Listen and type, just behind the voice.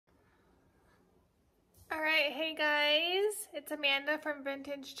Hey guys, it's Amanda from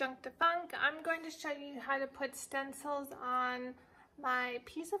Vintage Junk to Funk. I'm going to show you how to put stencils on my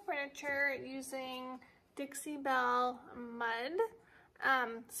piece of furniture using Dixie Belle Mud.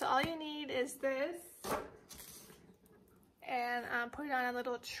 So all you need is this, and put it on a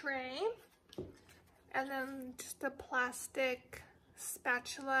little tray, and then just a plastic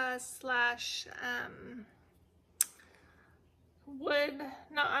spatula slash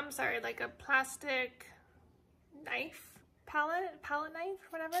like a plastic knife, palette knife,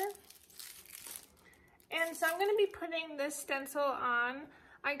 whatever. And so I'm going to be putting this stencil on.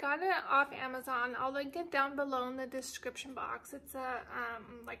 I got it off Amazon. I'll link it down below in the description box. It's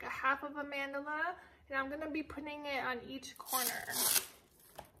like a half of a mandala, and I'm going to be putting it on each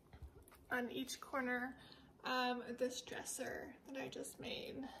corner of this dresser that I just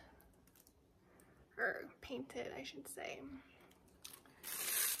made, or painted, I should say.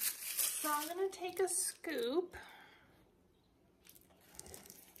 So I'm going to take a scoop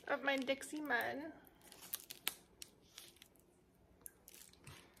of my Dixie Mud,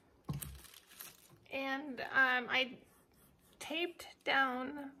 and I taped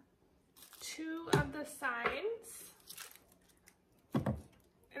down 2 of the sides,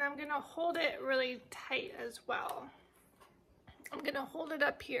 and I'm going to hold it really tight as well. I'm going to hold it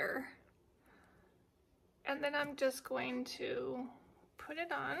up here, and then I'm just going to put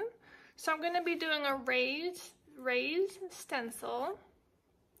it on. So I'm going to be doing a raised stencil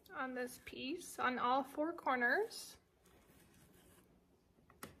on this piece on all 4 corners.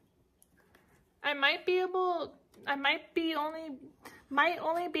 I might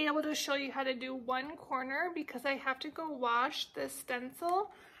only be able to show you how to do 1 corner because I have to go wash this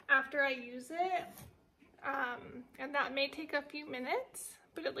stencil after I use it, and that may take a few minutes,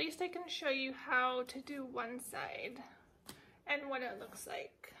 but at least I can show you how to do one side and what it looks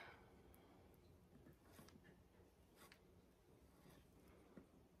like.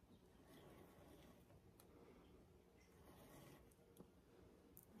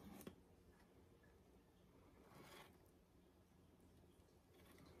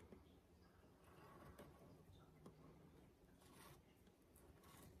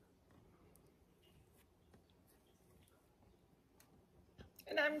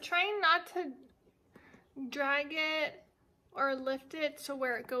 And I'm trying not to drag it or lift it to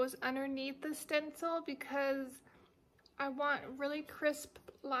where it goes underneath the stencil because I want really crisp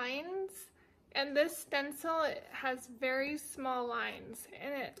lines, and this stencil, it has very small lines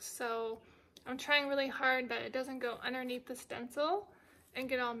in it, so I'm trying really hard that it doesn't go underneath the stencil and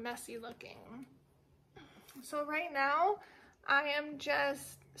get all messy looking. So right now I am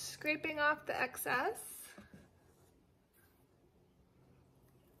just scraping off the excess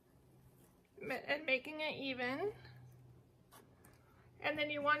and making it even, and then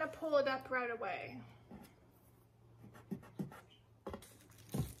you want to pull it up right away.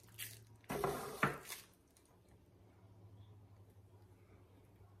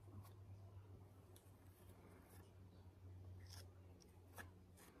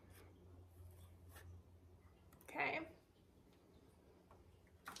 Okay.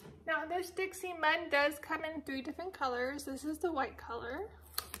 Now this Dixie Mud does come in 3 different colors. This is the white color.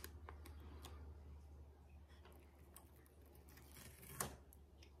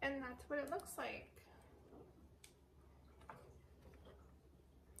 And that's what it looks like.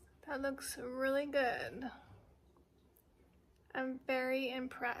 That looks really good. I'm very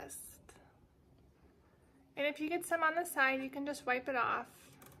impressed. And if you get some on the side, you can just wipe it off.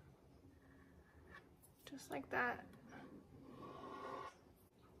 Just like that.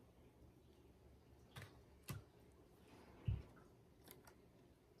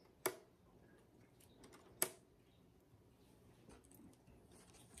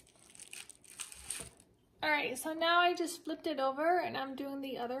 Alright, so now I just flipped it over and I'm doing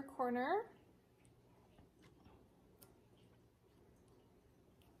the other corner.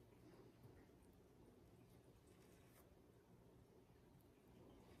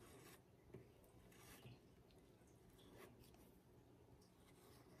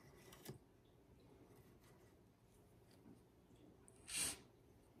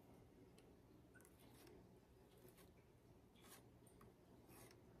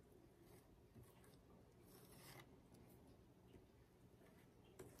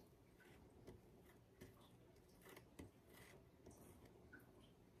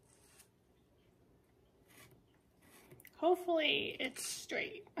 Hopefully it's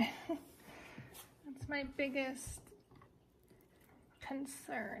straight. That's my biggest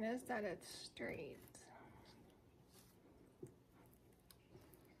concern, is that it's straight.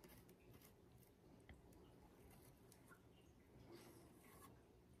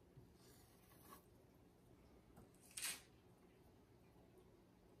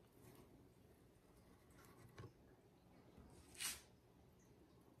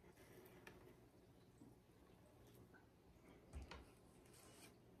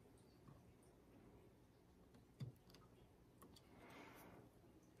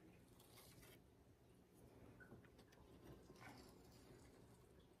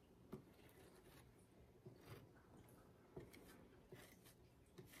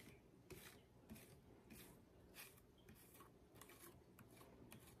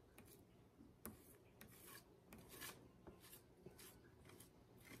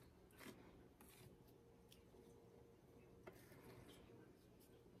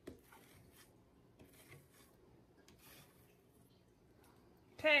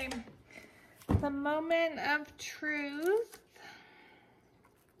 Okay, the moment of truth.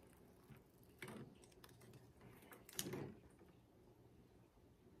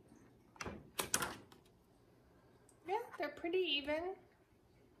 Yeah, they're pretty even.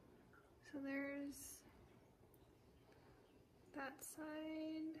 So there's that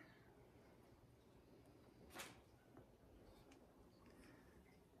side.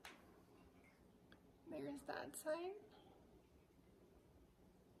 There's that side.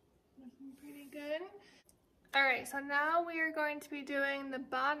 Looking pretty good. All right, so now we are going to be doing the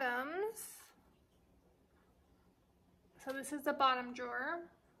bottoms. So this is the bottom drawer.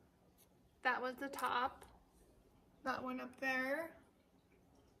 That was the top. That one up there.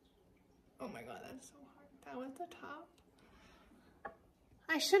 Oh my god, that's so hard. That was the top.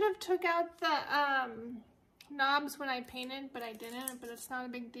 I should have took out the knobs when I painted, but I didn't, but it's not a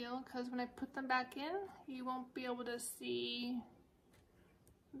big deal because when I put them back in, you won't be able to see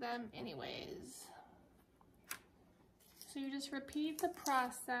them anyways. So you just repeat the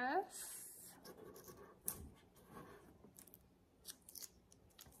process.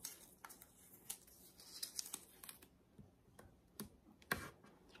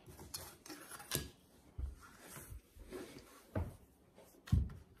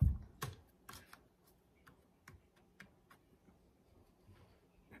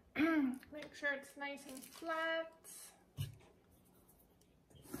 Make sure it's nice and flat.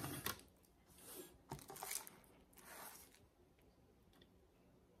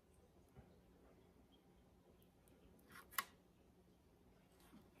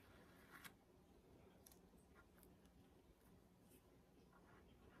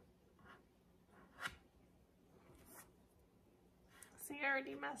 See, I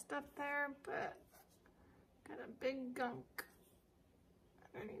already messed up there, but got a big gunk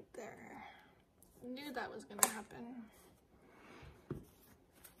underneath there. Knew that was gonna happen.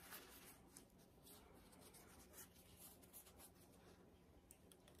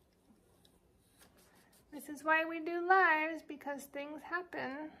 This is why we do lives, because things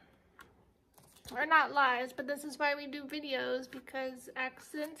happen. Or not lives, but this is why we do videos, because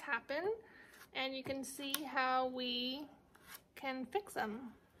accidents happen and you can see how we can fix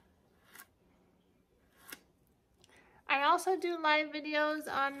them. I also do live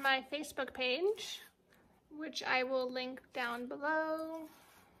videos on my Facebook page, which I will link down below.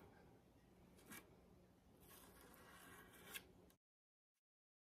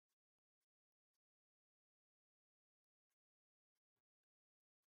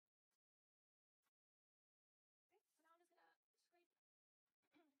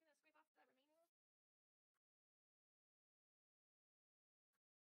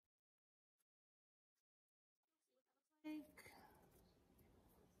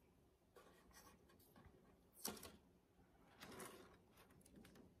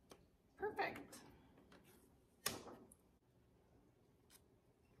 Perfect.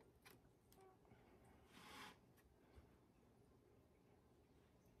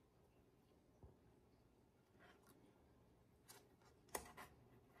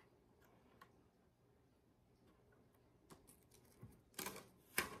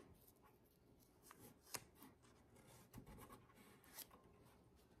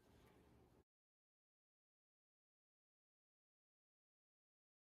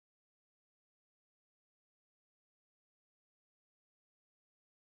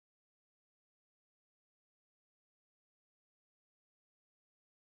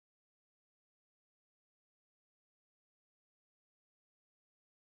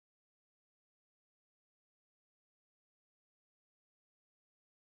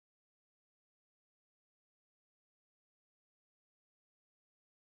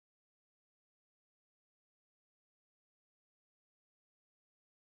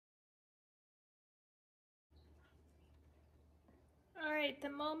 All right, the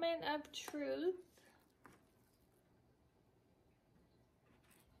moment of truth.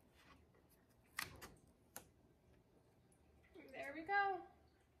 There we go.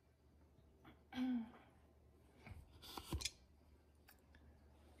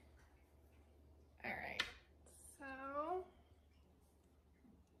 All right, so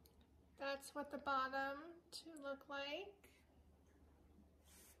that's what the bottom to look like.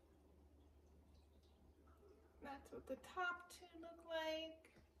 That's what the top to look like.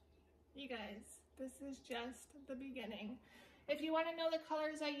 You guys, this is just the beginning. If you want to know the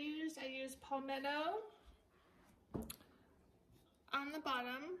colors I used Palmetto on the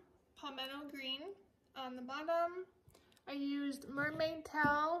bottom, Palmetto green on the bottom. I used Mermaid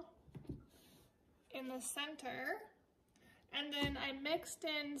tail in the center, and then I mixed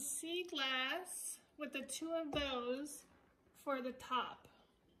in sea glass with the two of those for the top.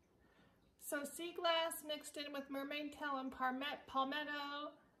 So sea glass mixed in with mermaid tail and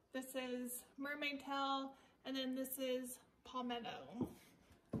palmetto. This is mermaid tail, and then this is palmetto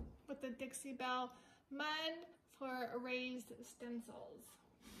with the Dixie Belle Mud for raised stencils.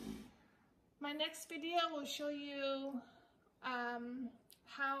 My next video will show you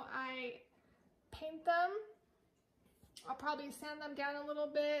how I paint them. I'll probably sand them down a little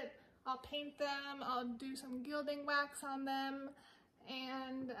bit. I'll paint them. I'll do some gilding wax on them,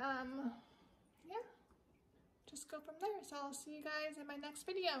 and yeah, just go from there. So I'll see you guys in my next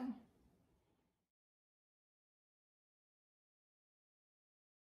video.